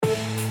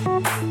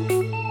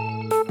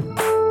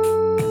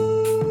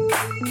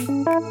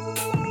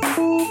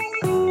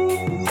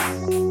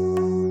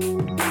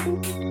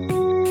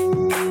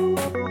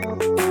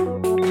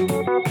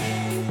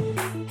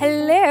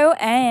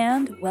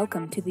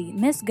to the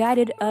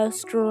Misguided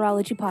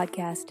Astrology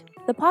Podcast,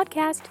 the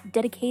podcast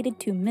dedicated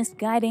to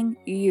misguiding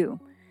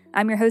you.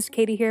 I'm your host,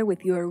 Katie, here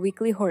with your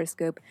weekly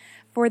horoscope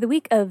for the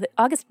week of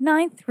August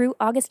 9th through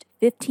August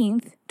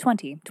 15th,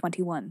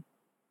 2021.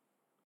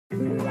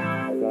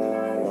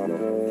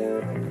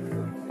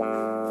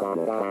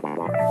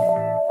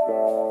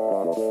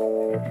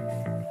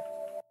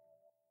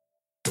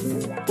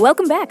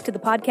 Welcome back to the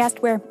podcast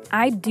where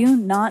I do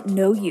not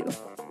know you.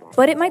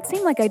 But it might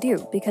seem like I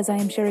do, because I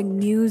am sharing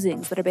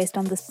musings that are based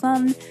on the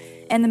sun,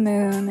 and the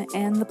moon,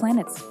 and the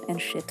planets,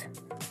 and shit.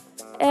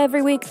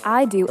 Every week,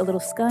 I do a little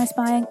sky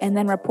spying, and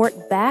then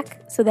report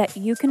back so that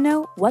you can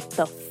know what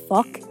the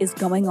fuck is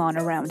going on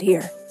around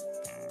here.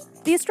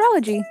 The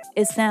astrology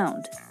is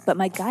sound, but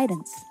my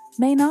guidance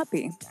may not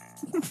be.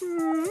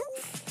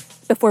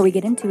 Before we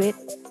get into it,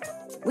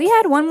 we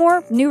had one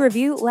more new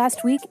review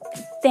last week.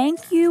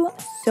 Thank you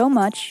so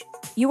much.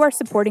 You are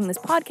supporting this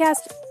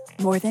podcast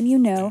more than you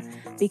know,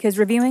 because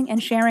reviewing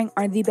and sharing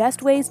are the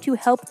best ways to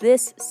help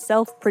this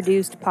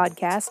self-produced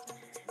podcast,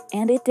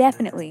 and it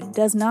definitely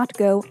does not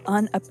go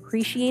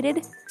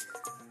unappreciated.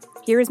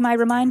 Here is my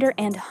reminder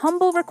and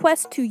humble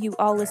request to you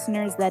all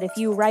listeners that if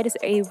you write us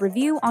a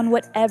review on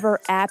whatever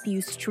app you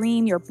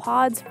stream your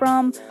pods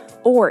from,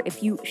 or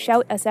if you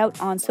shout us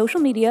out on social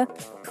media,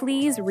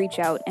 please reach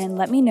out and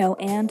let me know,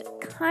 and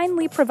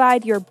kindly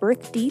provide your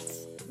birth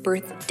dates,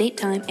 birth date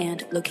time,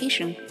 and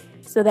location,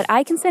 so that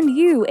I can send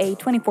you a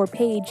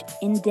 24-page,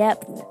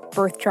 in-depth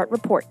birth chart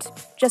report.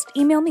 Just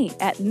email me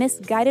at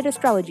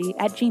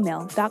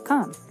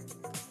misguidedastrology@gmail.com.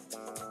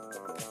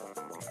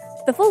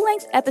 The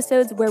full-length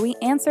episodes where we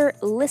answer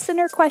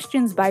listener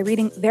questions by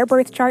reading their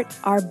birth chart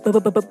are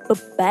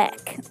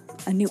back.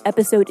 A new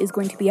episode is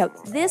going to be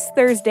out this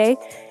Thursday,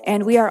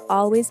 and we are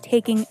always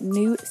taking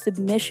new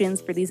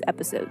submissions for these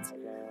episodes.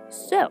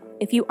 So,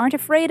 if you aren't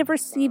afraid of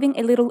receiving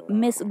a little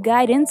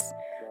misguidance,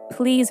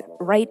 please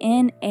write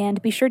in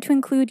and be sure to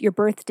include your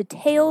birth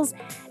details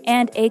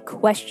and a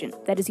question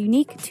that is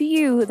unique to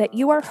you that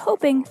you are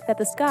hoping that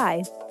the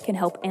sky can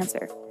help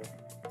answer.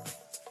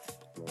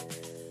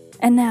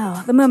 And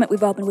now, the moment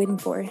we've all been waiting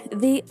for,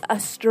 the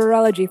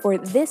astrology for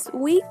this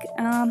week.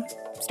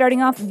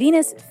 Starting off,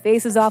 Venus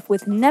faces off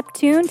with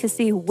Neptune to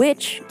see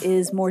which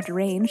is more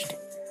deranged.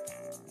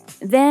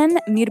 Then,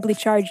 mutably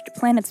charged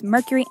planets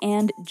Mercury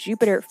and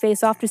Jupiter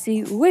face off to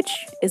see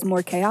which is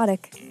more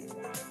chaotic.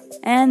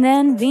 And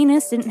then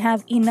Venus didn't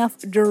have enough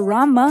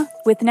drama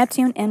with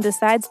Neptune and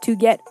decides to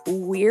get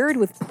weird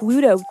with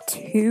Pluto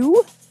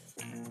too.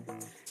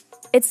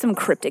 It's some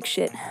cryptic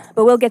shit,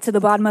 but we'll get to the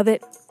bottom of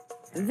it.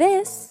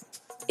 This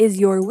is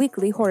your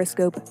weekly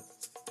horoscope.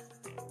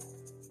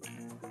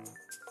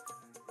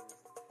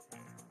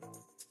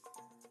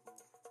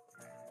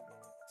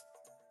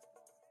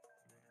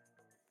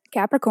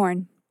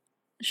 Capricorn.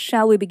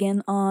 Shall we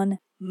begin on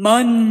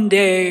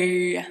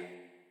Monday?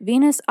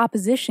 Venus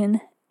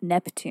opposition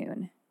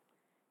Neptune.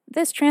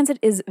 This transit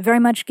is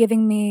very much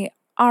giving me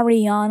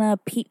Ariana,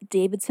 Pete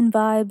Davidson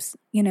vibes.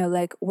 You know,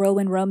 like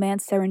whirlwind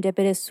romance,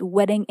 serendipitous,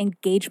 wedding,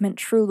 engagement,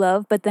 true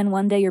love, but then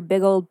one day your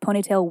big old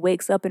ponytail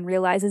wakes up and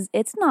realizes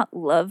it's not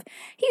love.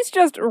 He's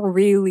just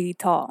really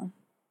tall.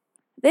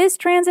 This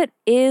transit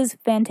is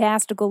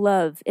fantastical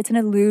love. It's an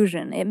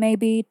illusion. It may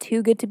be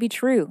too good to be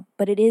true,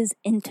 but it is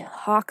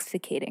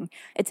intoxicating.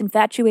 It's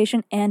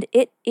infatuation, and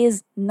it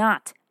is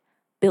not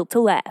built to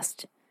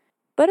last.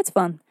 But it's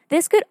fun.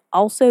 This could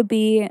also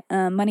be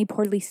money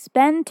poorly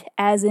spent,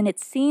 as in it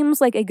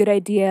seems like a good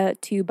idea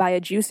to buy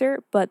a juicer,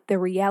 but the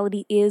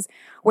reality is,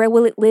 where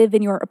will it live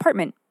in your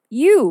apartment?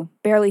 You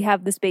barely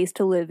have the space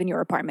to live in your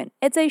apartment.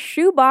 It's a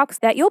shoebox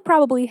that you'll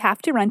probably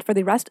have to rent for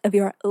the rest of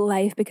your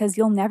life because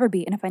you'll never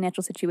be in a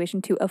financial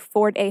situation to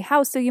afford a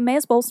house, so you may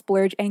as well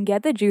splurge and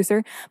get the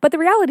juicer. But the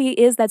reality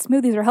is that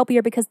smoothies are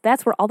healthier because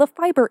that's where all the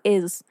fiber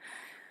is.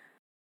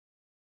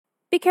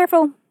 Be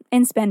careful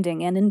in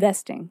spending and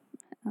investing.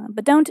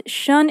 But don't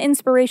shun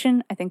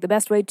inspiration. I think the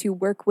best way to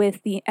work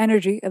with the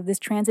energy of this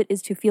transit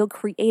is to feel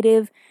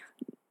creative,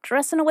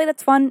 dress in a way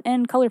that's fun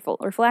and colorful,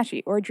 or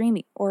flashy, or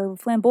dreamy, or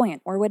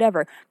flamboyant, or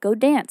whatever. Go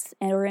dance,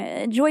 or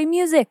enjoy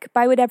music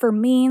by whatever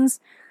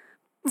means.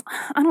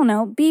 I don't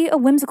know, be a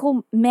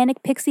whimsical,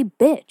 manic pixie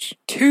bitch.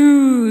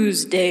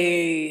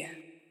 Tuesday.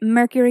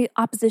 Mercury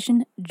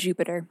opposition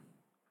Jupiter.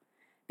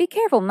 Be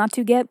careful not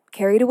to get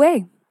carried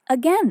away.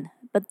 Again,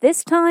 but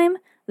this time,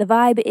 the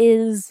vibe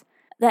is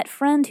that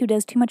friend who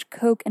does too much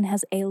coke and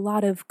has a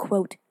lot of,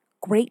 quote,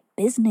 great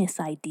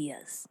business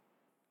ideas.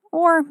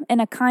 Or,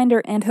 in a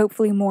kinder and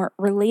hopefully more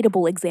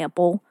relatable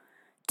example,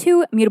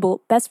 two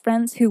mutable best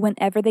friends who,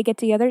 whenever they get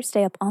together,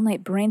 stay up all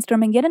night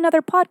brainstorming yet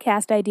another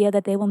podcast idea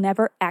that they will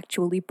never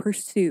actually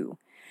pursue.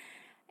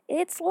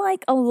 It's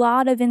like a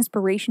lot of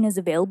inspiration is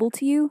available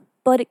to you,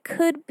 but it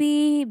could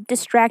be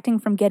distracting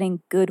from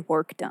getting good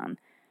work done.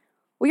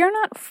 We are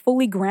not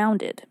fully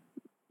grounded.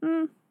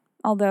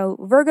 Although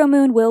Virgo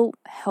moon will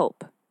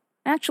help.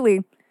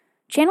 Actually,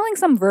 channeling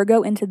some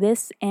Virgo into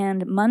this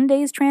and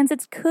Monday's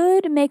transits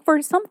could make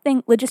for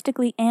something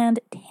logistically and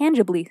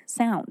tangibly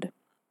sound.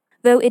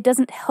 though it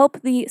doesn't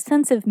help the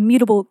sense of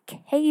mutable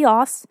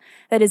chaos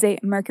that is a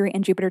Mercury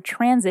and Jupiter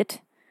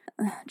transit.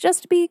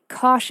 Just be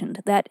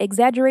cautioned that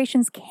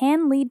exaggerations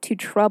can lead to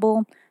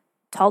trouble.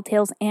 Tall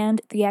tales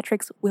and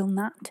theatrics will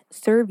not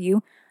serve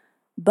you,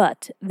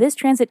 but this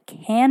transit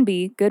can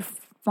be good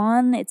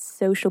fun. It's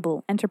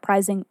sociable,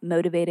 enterprising,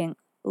 motivating,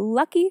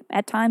 lucky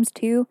at times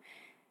too.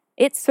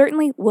 It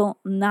certainly will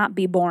not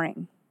be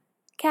boring.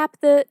 Cap,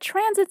 the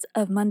transits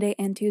of Monday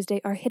and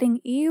Tuesday are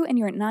hitting you in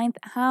your 9th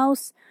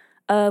house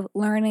of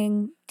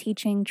learning,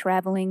 teaching,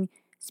 traveling,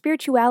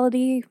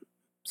 spirituality.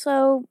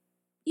 So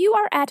you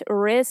are at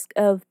risk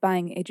of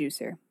buying a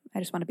juicer. I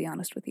just want to be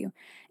honest with you.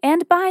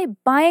 And by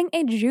buying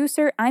a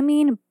juicer, I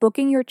mean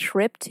booking your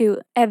trip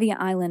to Evia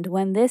Island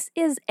when this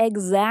is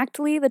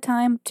exactly the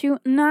time to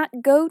not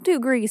go to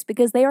Greece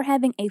because they are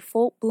having a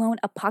full-blown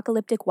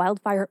apocalyptic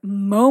wildfire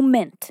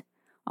moment.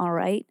 All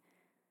right?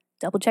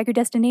 Double check your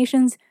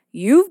destinations.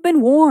 You've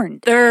been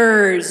warned.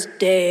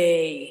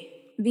 Thursday.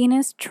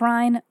 Venus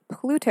trine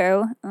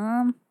Pluto.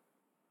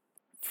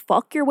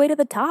 Fuck your way to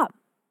the top.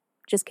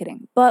 Just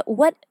kidding. But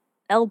what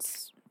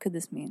else could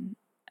this mean?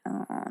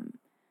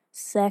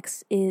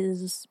 Sex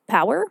is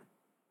power?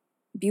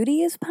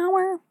 Beauty is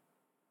power?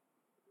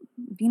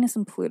 Venus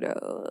and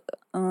Pluto.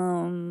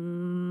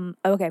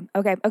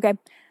 Okay.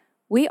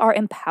 We are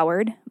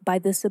empowered by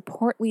the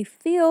support we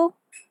feel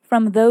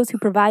from those who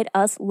provide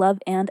us love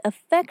and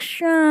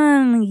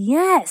affection.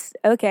 Yes.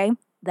 Okay,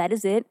 that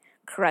is it.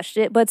 Crushed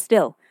it, but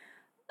still.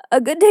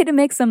 A good day to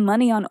make some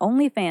money on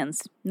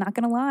OnlyFans. Not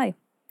gonna lie.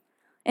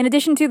 In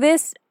addition to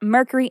this,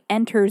 Mercury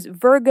enters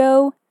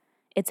Virgo,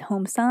 its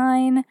home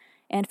sign,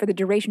 and for the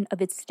duration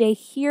of its stay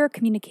here,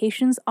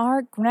 communications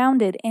are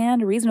grounded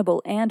and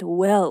reasonable and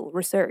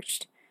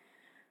well-researched.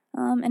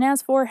 And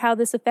as for how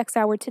this affects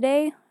our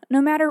today,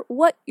 no matter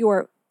what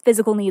your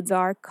physical needs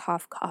are,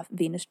 cough, cough,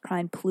 Venus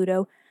trine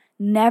Pluto,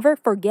 never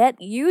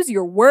forget, use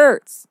your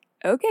words.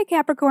 Okay,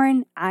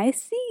 Capricorn, I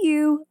see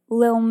you.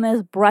 Little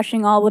Miss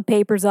brushing all the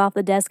papers off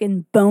the desk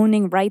and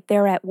boning right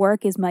there at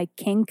work is my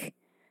kink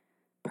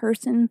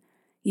person.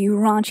 You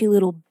raunchy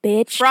little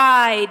bitch.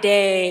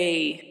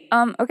 Friday.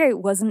 Okay,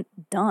 wasn't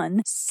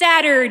done.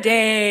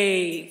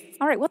 Saturday.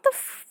 All right, what the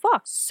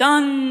fuck?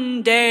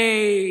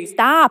 Sunday.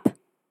 Stop.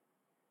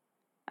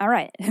 All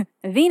right,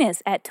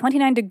 Venus at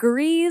 29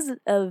 degrees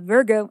of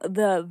Virgo,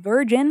 the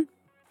Virgin.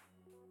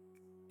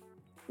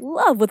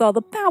 Love with all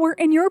the power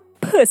in your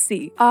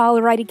pussy.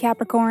 Alrighty,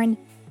 Capricorn,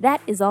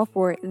 that is all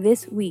for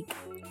this week.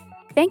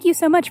 Thank you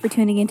so much for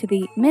tuning into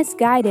the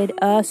Misguided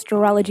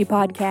Astrology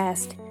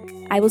Podcast.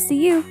 I will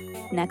see you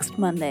next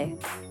Monday.